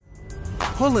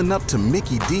Pulling up to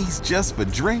Mickey D's just for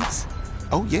drinks?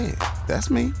 Oh yeah,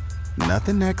 that's me.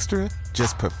 Nothing extra,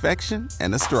 just perfection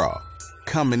and a straw.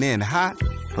 Coming in hot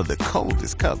for the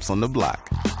coldest cups on the block.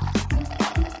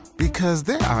 Because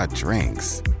there are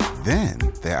drinks. Then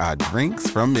there are drinks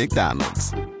from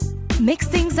McDonald's. Mix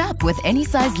things up with any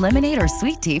size lemonade or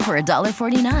sweet tea for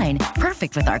 $1.49.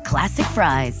 Perfect with our classic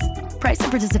fries. Price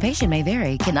and participation may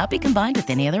vary. Cannot be combined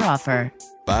with any other offer.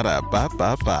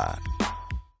 Ba-da-ba-ba-ba.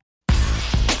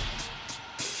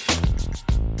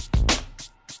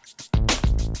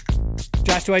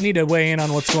 Josh, do I need to weigh in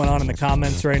on what's going on in the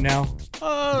comments right now?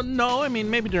 No. I mean,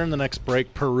 maybe during the next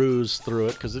break, peruse through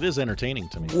it because it is entertaining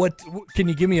to me. What can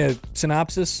you give me a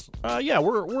synopsis? Yeah,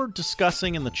 we're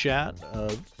discussing in the chat,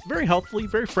 very helpfully,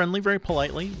 very friendly, very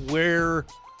politely, where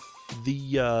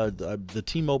the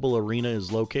T-Mobile Arena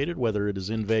is located, whether it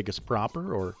is in Vegas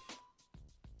proper or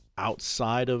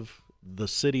outside of the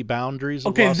city boundaries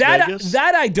of Las Vegas.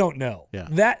 That I don't know. Yeah.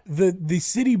 That the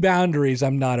city boundaries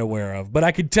I'm not aware of, but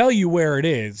I could tell you where it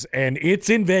is, and it's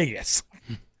in Vegas.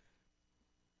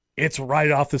 It's right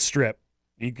off the strip.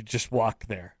 You could just walk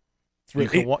there. It's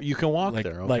really, you can walk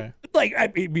there. Okay.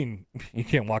 I mean, you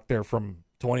can't walk there from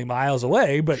 20 miles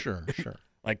away, but sure.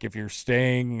 Like if you're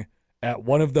staying at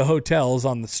one of the hotels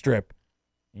on the strip,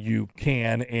 you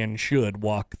can and should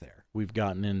walk there. We've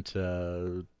gotten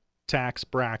into tax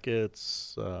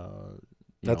brackets.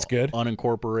 That's good.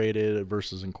 Unincorporated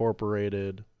versus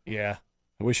incorporated. Yeah,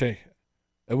 I wish I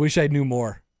knew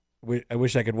more. I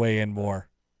wish I could weigh in more.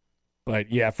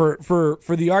 But yeah, for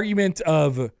the argument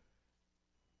of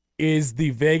is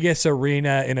the Vegas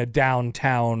arena in a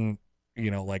downtown,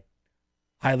 like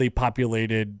highly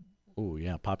populated. Oh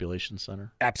yeah, population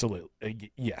center.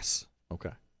 Absolutely, yes. Okay.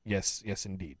 Yes,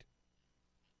 indeed.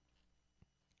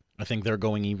 I think they're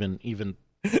going even.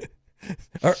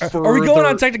 Are we going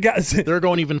on technical? They're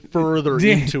going even further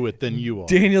into it than you are.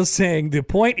 Daniel's saying the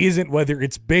point isn't whether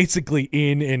it's basically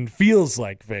in and feels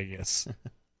like Vegas.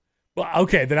 Well,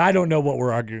 okay, then I don't know what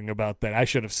we're arguing about then. I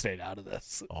should have stayed out of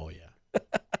this. Oh, yeah.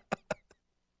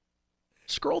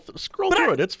 Scroll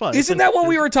through it. It's fun. Isn't that what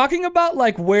we were talking about?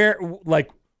 Like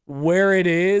where it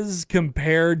is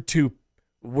compared to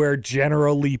where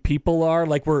generally people are?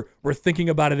 Like we're thinking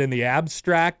about it in the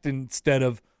abstract instead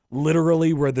of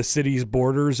literally where the city's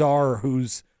borders are or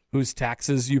whose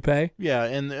taxes you pay? Yeah,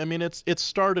 and I mean it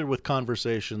started with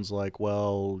conversations like,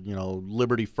 well,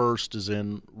 Liberty First is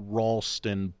in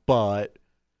Ralston, but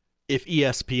if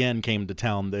ESPN came to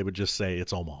town, they would just say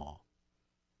it's Omaha.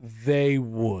 They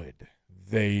would.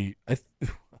 I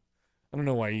don't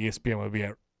know why ESPN would be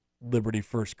at Liberty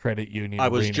First Credit Union. I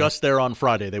was Arena. just there on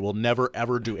Friday. They will never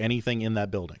ever do anything in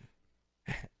that building.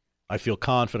 I feel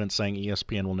confident saying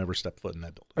ESPN will never step foot in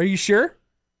that building. Are you sure?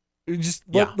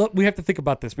 Yeah. We have to think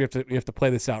about this. We have to play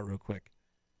this out real quick.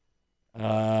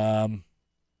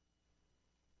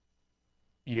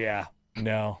 Yeah.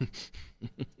 No.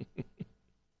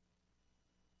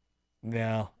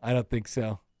 No, I don't think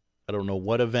so. I don't know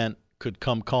what event could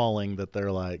come calling that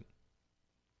they're like,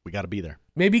 we got to be there.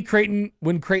 Maybe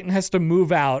when Creighton has to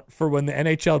move out for when the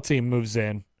NHL team moves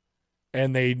in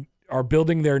and they are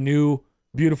building their new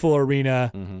beautiful arena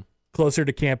closer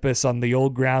to campus on the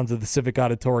old grounds of the Civic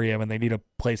Auditorium, and they need a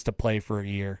place to play for a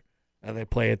year. And they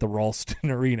play at the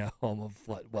Ralston Arena, home of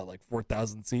like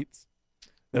 4,000 seats.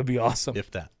 That'd be awesome.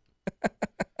 If that.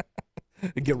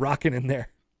 Get rocking in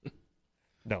there.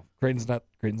 No, Creighton's not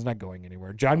going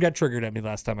anywhere. John got triggered at me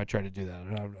last time I tried to do that.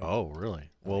 I don't know. Oh, really?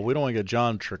 Well, we don't want to get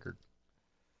John triggered.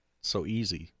 So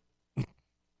easy.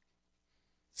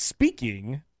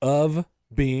 Speaking of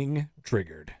being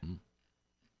triggered,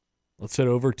 let's head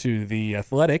over to The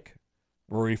Athletic,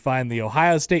 where we find the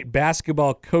Ohio State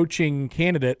basketball coaching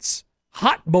candidates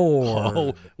Hotboard.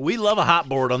 Oh, we love a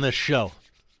hotboard on this show.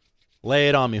 Lay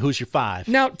it on me. Who's your five?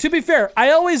 Now, to be fair,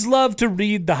 I always love to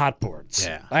read the Hotboards.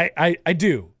 Yeah. I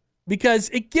do, because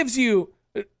it gives you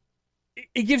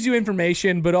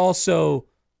information, but also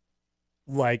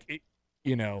it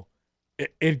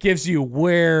gives you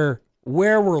where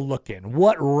we're looking,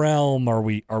 what realm are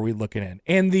we looking in.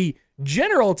 And the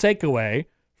general takeaway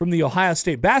from the Ohio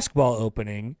State basketball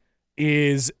opening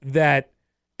is that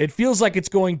it feels like it's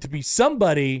going to be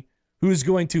somebody who's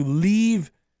going to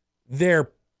leave their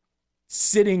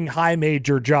sitting high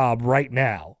major job right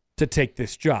now to take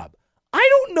this job. I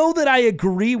don't know that I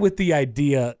agree with the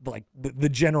idea, like the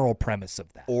general premise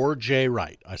of that. Or Jay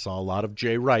Wright. I saw a lot of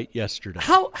Jay Wright yesterday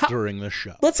during the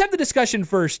show. Let's have the discussion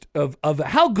first of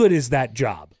how good is that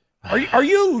job? Are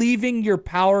you leaving your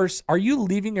powers? Are you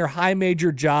leaving your high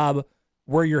major job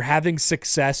where you're having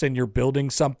success and you're building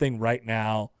something right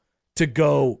now to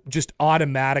go just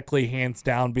automatically hands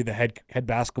down be the head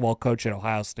basketball coach at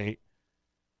Ohio State,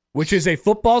 which is a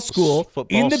football school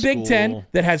in the Big Ten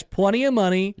that has plenty of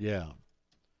money. Yeah.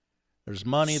 There's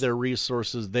money, there are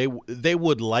resources. They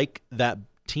would like that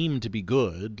team to be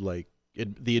good, like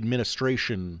the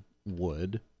administration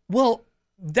would. Well,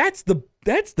 that's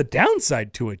the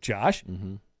downside to it, Josh.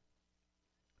 Mm-hmm.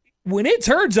 When it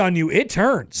turns on you, it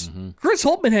turns. Mm-hmm. Chris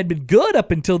Holtmann had been good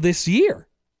up until this year.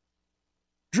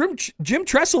 Jim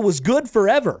Tressel was good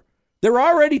forever. They're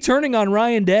already turning on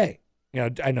Ryan Day.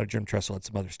 I know Jim Tressel had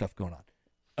some other stuff going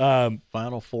on.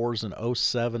 Final Fours in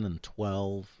 07 and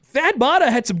 12. Thad Matta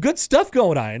had some good stuff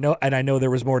going on. I know there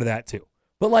was more to that too.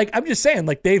 But I'm just saying,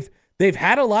 they've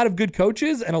had a lot of good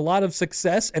coaches and a lot of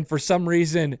success, and for some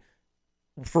reason,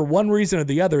 for one reason or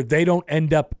the other, they don't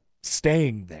end up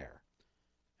staying there.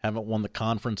 Haven't won the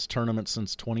conference tournament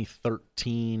since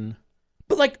 2013.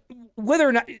 But whether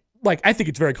or not, I think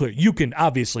it's very clear you can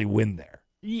obviously win there.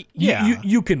 Yeah,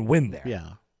 you can win there. Yeah,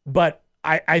 but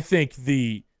I think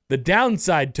the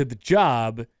downside to the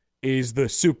job is the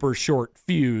super short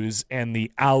fuse and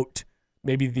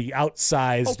maybe the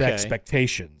outsized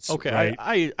expectations. Okay,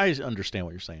 right? I understand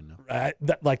what you're saying now.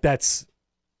 That's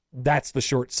the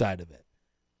short side of it.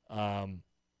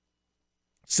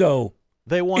 So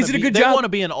they want to be, they want to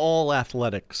be an all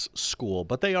athletics school,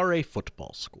 but they are a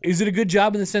football school. Is it a good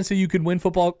job in the sense that you could win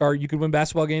football or you could win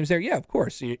basketball games there? Yeah, of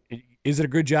course. Is it a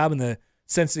good job in the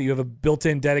sense that you have a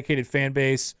built-in dedicated fan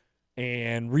base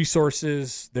and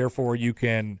resources, therefore you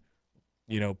can,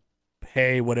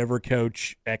 pay whatever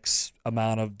coach X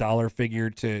amount of dollar figure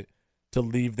to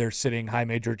leave their sitting high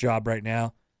major job right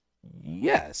now?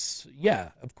 Yes.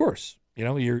 Yeah, of course.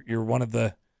 You're one of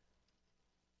the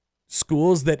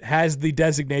schools that has the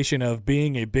designation of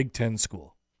being a Big Ten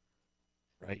school,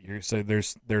 right? So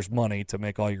there's money to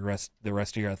make all the rest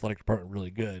of your athletic department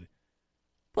really good.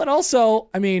 But also,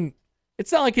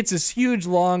 it's not like it's this huge,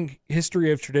 long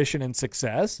history of tradition and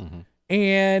success. Mm-hmm.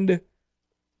 And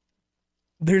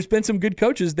there's been some good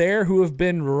coaches there who have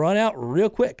been run out real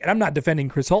quick. And I'm not defending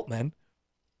Chris Holtmann.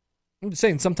 I'm just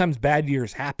saying sometimes bad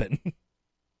years happen.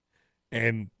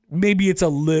 And maybe it's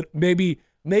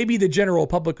maybe the general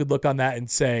public could look on that and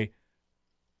say,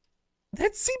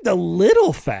 that seemed a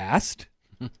hadn't fast,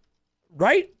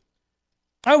 right?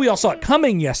 Oh, we all saw it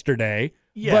coming yesterday.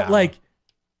 Yeah. But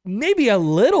maybe a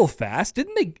little fast.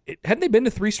 Hadn't they been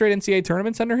to 3 straight NCAA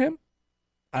tournaments under him?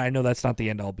 I know that's not the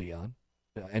end-all be-all.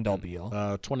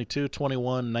 22,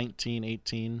 21, 19,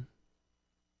 18.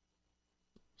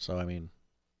 So,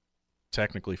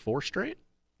 technically 4 straight?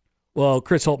 Well,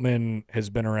 Chris Holtmann has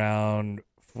been around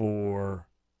for,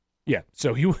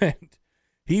 so he won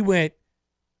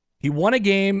a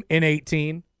game in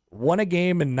 18, won a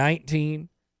game in 19,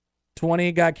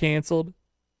 20 got canceled,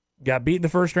 got beat in the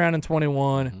first round in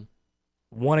 21,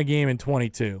 won a game in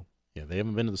 22. Yeah, they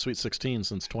haven't been to the Sweet 16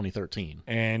 since 2013.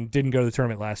 And didn't go to the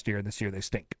tournament last year, and this year they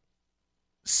stink.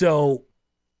 So,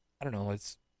 I don't know,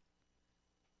 it's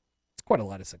quite a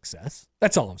lot of success.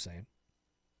 That's all I'm saying.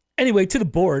 Anyway, to the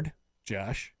board,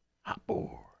 Josh.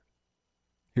 Hotboard.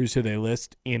 Here's who they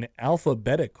list in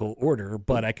alphabetical order,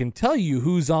 but I can tell you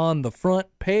who's on the front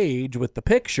page with the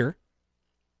picture.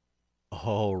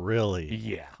 Oh, really?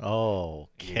 Yeah.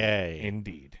 Okay. Yeah,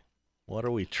 indeed. What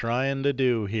are we trying to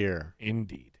do here?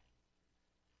 Indeed.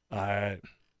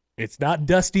 It's not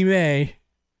Dusty May.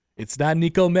 It's not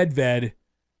Nico Medved.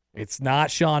 It's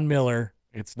not Sean Miller.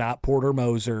 It's not Porter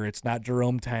Moser. It's not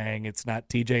Jerome Tang. It's not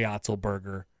TJ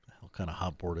Otzelberger. What kind of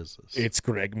hotboard is this? It's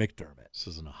Greg McDermott. This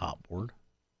isn't a hotboard.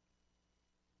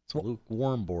 It's a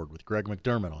lukewarm board with Greg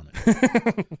McDermott on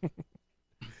it.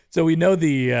 So we know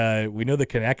the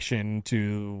connection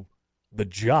to the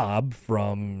job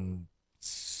from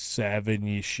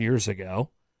 7-ish years ago,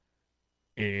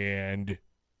 and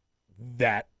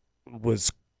that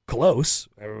was close.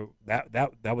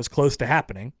 That was close to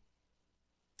happening,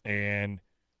 and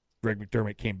Greg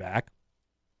McDermott came back.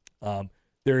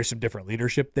 There is some different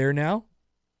leadership there now.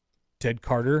 Ted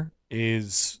Carter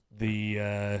is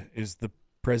the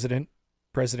President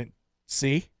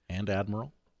C. And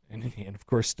Admiral. And of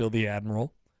course, still the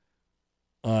Admiral.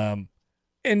 And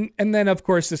then, of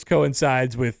course, this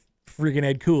coincides with freaking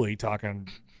Ed Cooley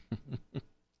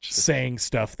saying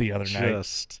stuff the other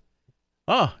night.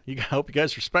 I hope you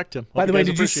guys respect him. By the way,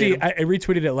 did you see, I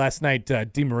retweeted it last night,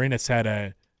 DeMarinis had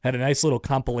a nice little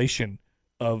compilation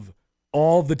of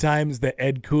all the times that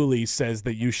Ed Cooley says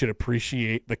that you should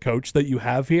appreciate the coach that you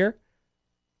have here.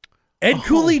 Ed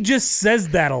Cooley just says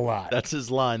that a lot. That's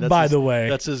his line. By the way.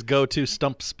 That's his go-to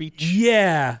stump speech.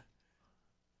 Yeah.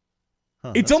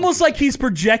 It's almost like he's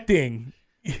projecting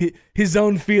his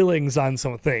own feelings on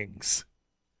some things.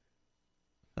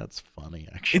 That's funny,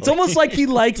 actually. It's almost like he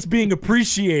likes being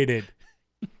appreciated.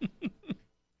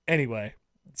 Anyway,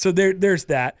 so there's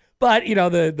that. But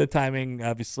the timing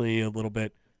obviously a little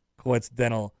bit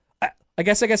coincidental. I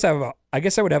guess I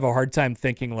would have a hard time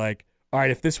thinking like, all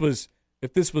right, if this was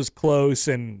close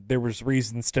and there was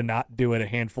reasons to not do it a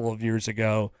handful of years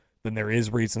ago, then there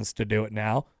is reasons to do it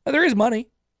now. There is money.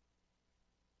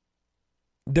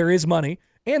 There is money.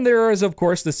 And there is, of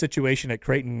course, the situation at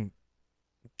Creighton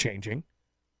changing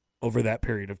over that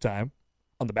period of time.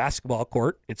 On the basketball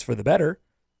court, it's for the better.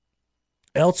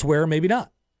 Elsewhere, maybe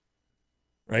not.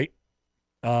 Right?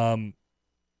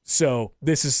 So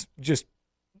this is just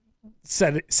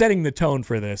setting the tone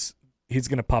for this. He's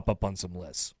going to pop up on some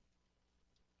lists.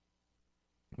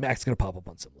 Mac's going to pop up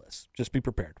on some lists. Just be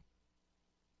prepared.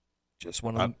 Just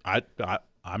one.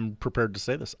 I'm prepared to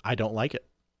say this. I don't like it.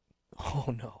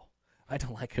 Oh no, I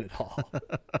don't like it at all. I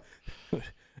got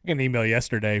an email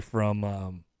yesterday from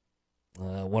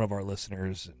one of our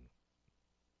listeners. And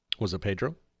was it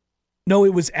Pedro? No,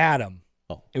 it was Adam.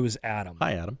 Oh, it was Adam.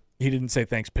 Hi, Adam. He didn't say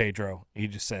thanks, Pedro. He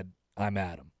just said I'm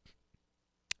Adam.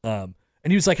 And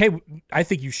he was like, "Hey, I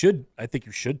think you should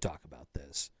talk about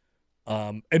this."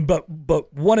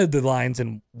 But one of the lines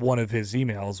in one of his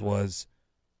emails was,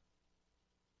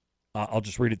 I'll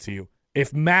just read it to you.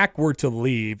 If Mac were to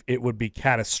leave, it would be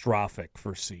catastrophic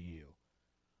for CU.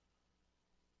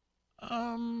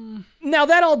 Now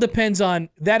that all depends on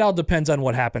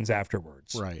what happens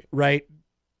afterwards. Right.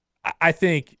 I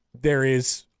think there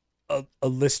is a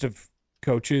list of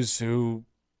coaches who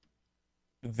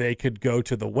they could go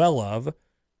to the well of.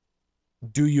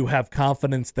 Do you have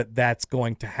confidence that that's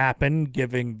going to happen,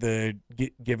 given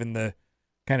the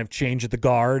kind of change of the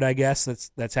guard, I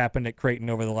guess, that's happened at Creighton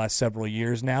over the last several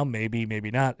years now? Maybe, maybe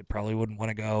not. It probably wouldn't want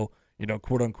to go,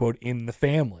 quote unquote, in the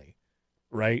family,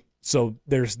 right? So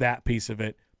there's that piece of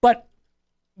it. But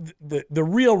the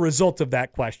real result of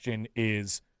that question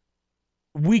is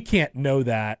we can't know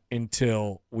that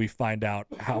until we find out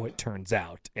how it turns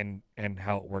out and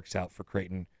how it works out for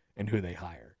Creighton and who they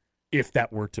hire, if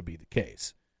that were to be the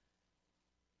case.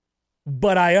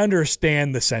 But I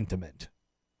understand the sentiment,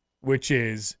 which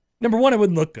is, number one, it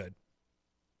wouldn't look good,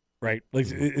 right? Like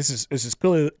this is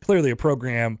clearly a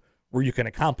program where you can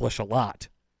accomplish a lot.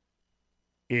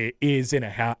 It is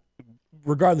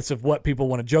regardless of what people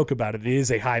want to joke about it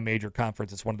is a high major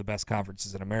conference. It's one of the best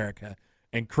conferences in America,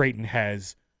 and Creighton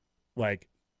has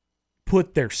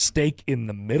put their stake in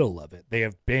the middle of it. They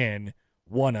have been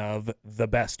one of the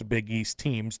best Big East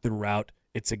teams throughout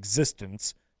its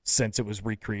existence since it was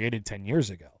recreated 10 years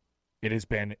ago. It has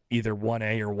been either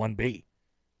 1A or 1B.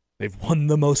 They've won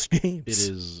the most games.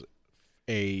 It is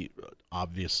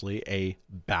obviously a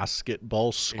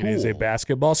basketball school. It is a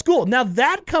basketball school. Now,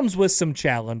 that comes with some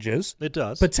challenges. It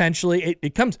does. Potentially.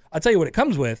 It comes, I'll tell you what it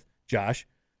comes with, Josh.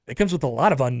 It comes with a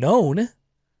lot of unknown.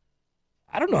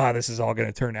 I don't know how this is all going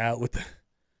to turn out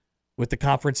with the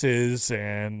conferences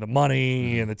and the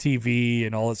money and the TV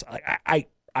and all this.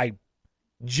 I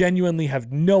genuinely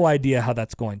have no idea how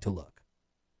that's going to look.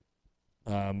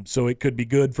 So it could be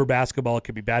good for basketball. It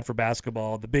could be bad for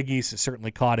basketball. The Big East is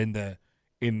certainly caught in the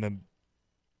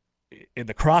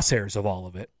crosshairs of all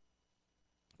of it,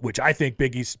 which I think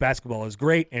Big East basketball is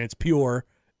great and it's pure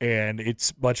and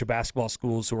it's a bunch of basketball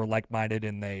schools who are like-minded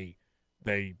and they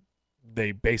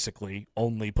basically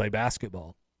only play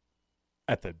basketball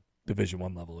at the Division I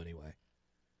level anyway.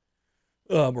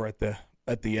 Or at the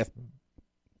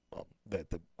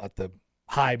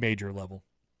high major level,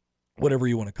 whatever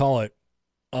you want to call it.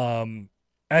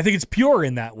 I think it's pure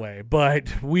in that way,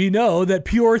 but we know that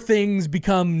pure things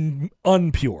become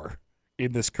unpure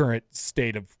in this current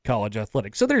state of college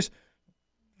athletics. So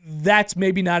that's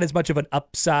maybe not as much of an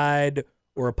upside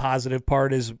or a positive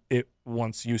part as it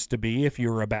once used to be if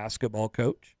you were a basketball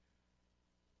coach.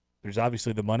 There's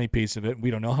obviously the money piece of it.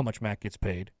 We don't know how much Mac gets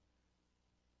paid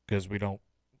because we don't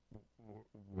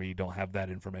have that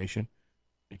information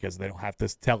because they don't have to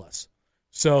tell us.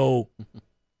 So,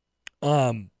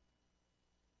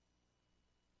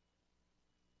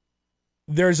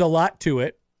 there's a lot to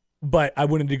it, but I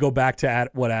wanted to go back to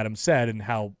what Adam said and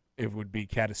how it would be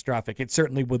catastrophic. It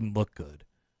certainly wouldn't look good.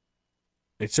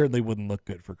 It certainly wouldn't look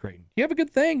good for Creighton. You have a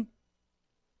good thing,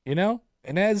 and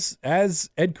as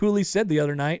Ed Cooley said the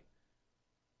other night,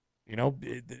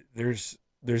 there's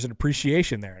an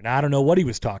appreciation there. And I don't know what he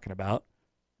was talking about,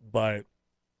 but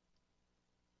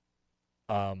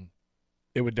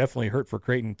it would definitely hurt for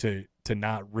Creighton to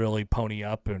not really pony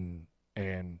up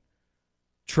and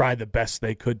try the best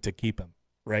they could to keep him,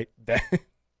 right?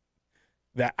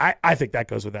 That I think that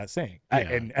goes without saying. Yeah.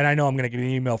 And I know I'm going to get an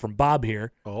email from Bob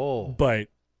here. Oh. But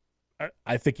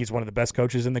I think he's one of the best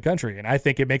coaches in the country. And I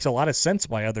think it makes a lot of sense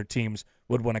why other teams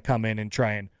would want to come in and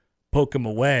try and poke him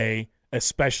away,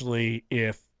 especially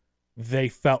if they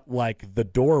felt like the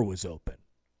door was open.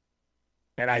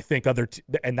 And I think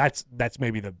and that's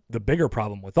maybe the bigger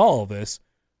problem with all of this.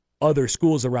 Other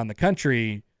schools around the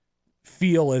country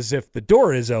feel as if the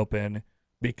door is open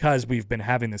because we've been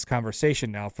having this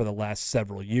conversation now for the last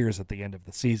several years at the end of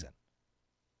the season.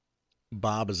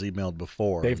 Bob has emailed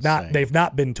before. They've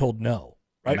not been told no.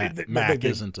 Right? Mac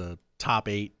isn't a top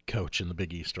 8 coach in the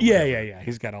Big East. Yeah.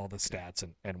 He's got all the stats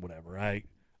and whatever.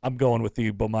 I'm going with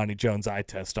the Bomani Jones eye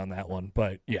test on that one.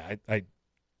 But yeah, I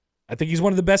think he's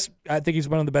one of the best. I think he's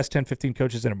one of the best 10, 15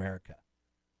 coaches in America.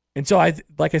 And so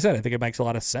like I said, I think it makes a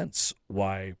lot of sense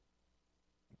why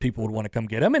people would want to come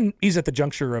get him. And he's at the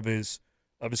juncture of his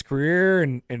career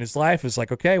and in his life. Is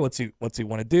like, okay, what's he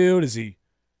want to do? Does he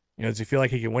feel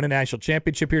like he can win a national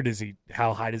championship here?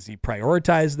 How high does he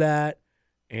prioritize that?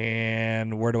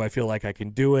 And where do I feel like I can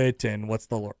do it? And what's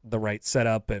the right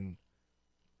setup? And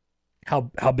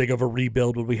how big of a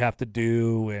rebuild would we have to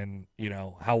do? And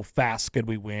how fast could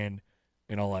we win?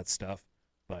 And all that stuff.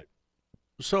 But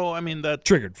so I mean that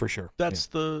triggered for sure. That's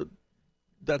the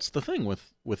thing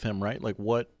with him, right? Like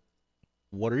what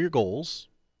are your goals?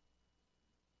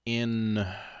 I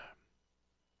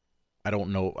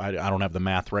don't know. I don't have the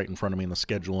math right in front of me and the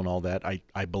schedule and all that.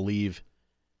 I believe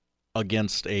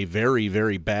against a very,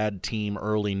 very bad team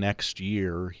early next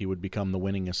year, he would become the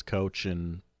winningest coach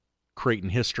in Creighton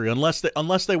history, unless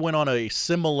they went on a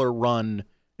similar run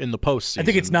in the postseason. I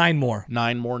think it's 9 more.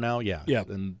 9 more now, yeah. Yeah.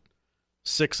 And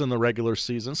 6 in the regular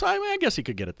season. So I guess he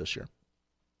could get it this year.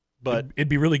 But it'd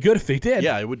be really good if they did.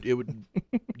 Yeah, it would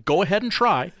go ahead and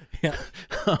try. Yeah.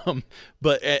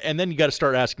 But then you got to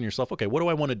start asking yourself, okay, what do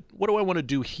I want to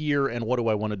do here, and what do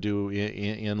I want to do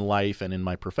in life and in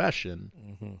my profession?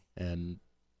 Mm-hmm. And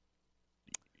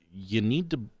you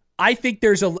need to. I think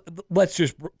let's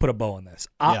just put a bow on this.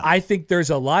 I think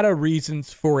there's a lot of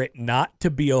reasons for it not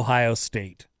to be Ohio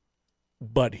State,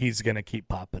 but he's going to keep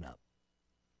popping up.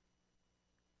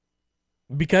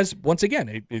 Because, once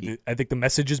again, I think the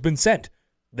message has been sent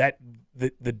that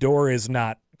the door is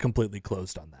not completely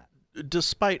closed on that.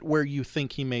 Despite where you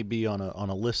think he may be on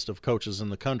a list of coaches in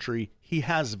the country, he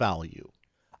has value.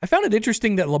 I found it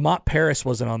interesting that Lamont Paris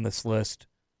wasn't on this list,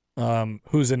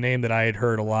 who's a name that I had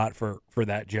heard a lot for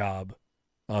that job,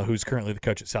 who's currently the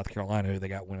coach at South Carolina, who they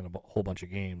got winning a whole bunch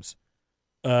of games.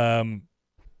 I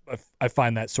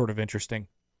find that sort of interesting.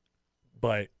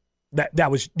 But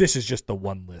this is just the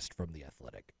one list from The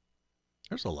Athletic.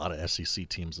 There's a lot of SEC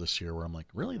teams this year where I'm like,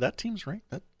 really, that team's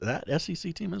ranked? That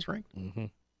SEC team is ranked? Mm-hmm.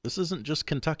 This isn't just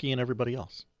Kentucky and everybody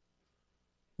else.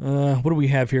 What do we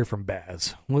have here from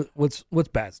Baz? What's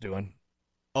Baz doing?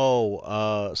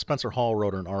 Spencer Hall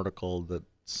wrote an article that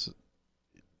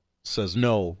says,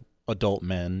 no, adult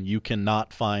men, you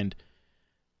cannot find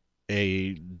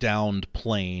a downed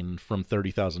plane from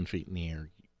 30,000 feet in the air.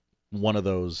 One of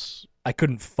those. I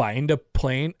couldn't find a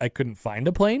plane?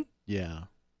 Yeah.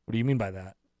 What do you mean by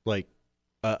that? Like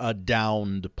a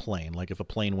downed plane. Like if a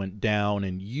plane went down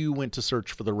and you went to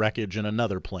search for the wreckage in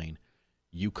another plane,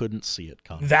 you couldn't see it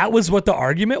coming. That was what the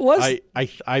argument was?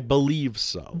 I believe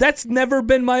so. That's never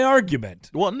been my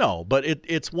argument. Well, no, but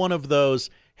it's one of those,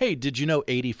 hey, did you know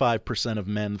 85% of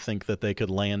men think that they could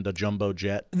land a jumbo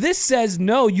jet? This says,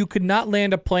 no, you could not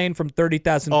land a plane from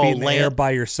 30,000 feet in the air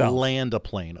by yourself. Land a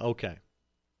plane. Okay.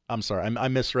 I'm sorry. I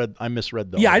misread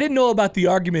the Yeah, I didn't know about the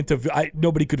argument of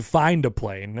nobody could find a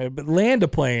plane. But land a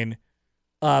plane,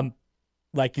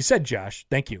 like you said, Josh,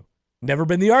 thank you. Never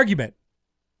been the argument.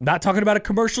 Not talking about a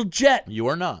commercial jet. You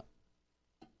are not.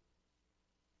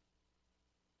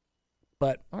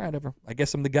 But, all right, whatever. I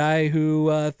guess I'm the guy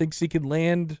who thinks he can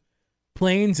land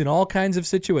planes in all kinds of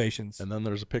situations. And then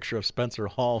there's a picture of Spencer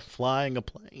Hall flying a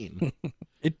plane.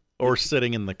 Or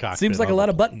sitting in the cockpit. Seems like a lot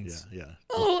of buttons. Yeah.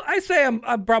 Oh, I say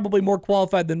I'm probably more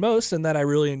qualified than most in that I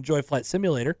really enjoy Flight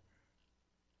Simulator.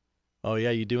 Oh, yeah?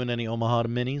 You doing any Omaha to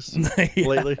minis Yeah,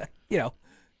 lately?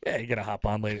 you got to hop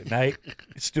on late at night.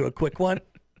 Just do a quick one.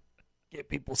 Get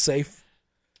people safe.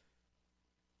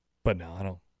 But no, I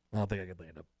don't think I could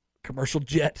land a commercial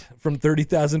jet from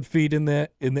 30,000 feet in the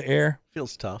air.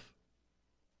 Feels tough.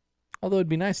 Although it'd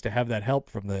be nice to have that help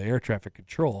from the air traffic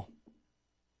control.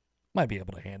 Might be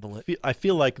able to handle it. I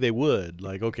feel like they would.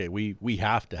 Like, okay, we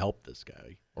have to help this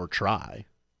guy or try.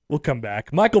 We'll come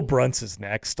back. Michael Bruntz is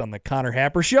next on the Connor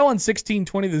Happer Show on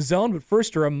 1620 The Zone. But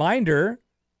first, a reminder,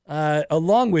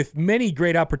 along with many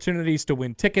great opportunities to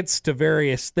win tickets to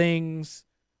various things,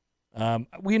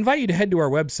 we invite you to head to our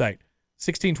website,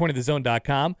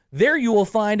 1620thezone.com. There you will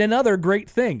find another great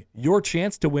thing, your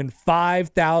chance to win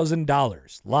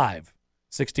 $5,000 live.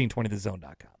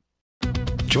 1620thezone.com.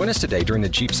 Join us today during the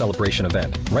Jeep Celebration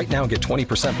event. Right now, get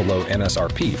 20% below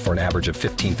MSRP for an average of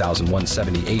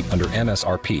 $15,178 under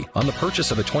MSRP on the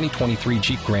purchase of a 2023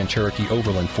 Jeep Grand Cherokee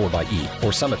Overland 4xE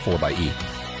or Summit 4xE.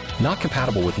 Not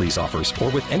compatible with lease offers or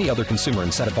with any other consumer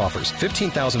incentive offers.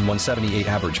 $15,178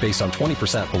 average based on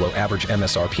 20% below average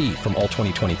MSRP from all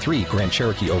 2023 Grand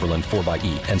Cherokee Overland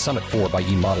 4xE and Summit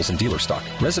 4xE models in dealer stock.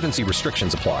 Residency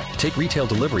restrictions apply. Take retail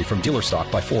delivery from dealer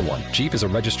stock by 4/1. Jeep is a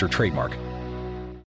registered trademark.